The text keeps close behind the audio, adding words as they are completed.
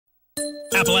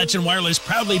Appalachian Wireless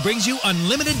proudly brings you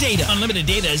unlimited data. Unlimited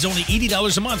data is only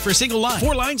 $80 a month for a single line.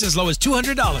 4 lines as low as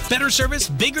 $200. Better service,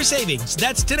 bigger savings.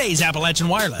 That's today's Appalachian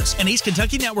Wireless, an East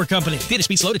Kentucky network company. Data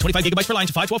speed slow to 25 gigabytes per line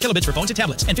to 512 kilobits for phones and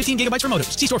tablets, and 15 gigabytes for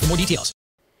modems. See store for more details.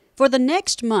 For the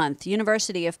next month,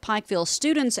 University of Pikeville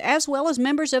students as well as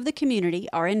members of the community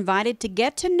are invited to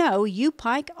get to know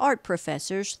UPIKE art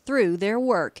professors through their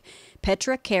work.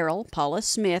 Petra Carroll, Paula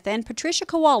Smith, and Patricia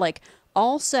Kowalik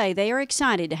all say they are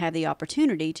excited to have the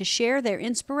opportunity to share their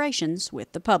inspirations with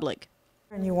the public.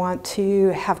 And you want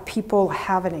to have people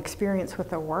have an experience with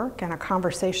the work and a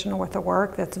conversation with the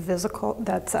work that's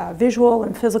visual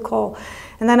and physical.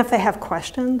 And then if they have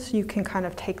questions, you can kind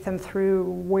of take them through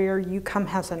where you come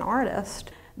as an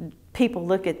artist. People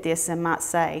look at this and might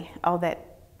say, oh,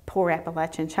 that poor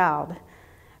Appalachian child.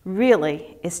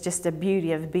 Really, it's just the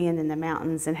beauty of being in the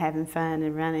mountains and having fun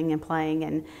and running and playing,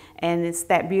 and it's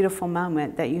that beautiful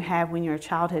moment that you have when you're a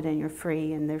childhood and you're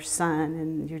free and there's sun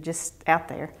and you're just out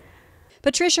there.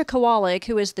 Patricia Kowalik,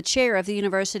 who is the chair of the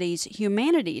university's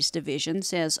Humanities Division,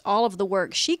 says all of the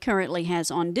work she currently has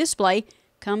on display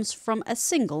comes from a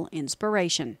single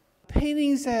inspiration.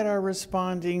 Paintings that are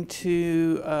responding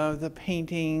to the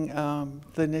painting,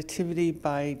 The Nativity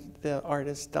by the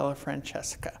artist Della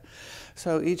Francesca.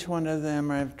 So each one of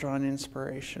them I've drawn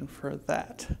inspiration for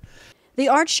that. The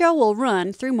art show will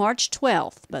run through March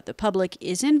 12th, but the public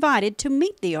is invited to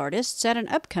meet the artists at an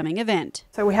upcoming event.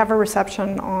 So we have a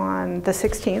reception on the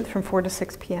 16th from 4 to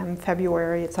 6 p.m.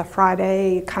 February. It's a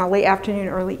Friday, kind of late afternoon,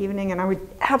 early evening, and I would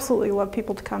absolutely love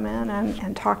people to come in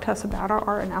and talk to us about our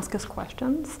art and ask us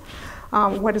questions.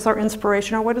 What is our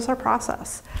inspiration or what is our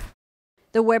process?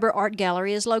 The Weber Art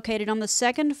Gallery is located on the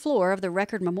second floor of the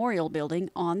Record Memorial Building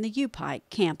on the UPIKE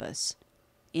campus.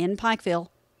 In Pikeville,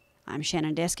 I'm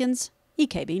Shannon Deskins,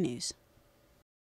 EKB News.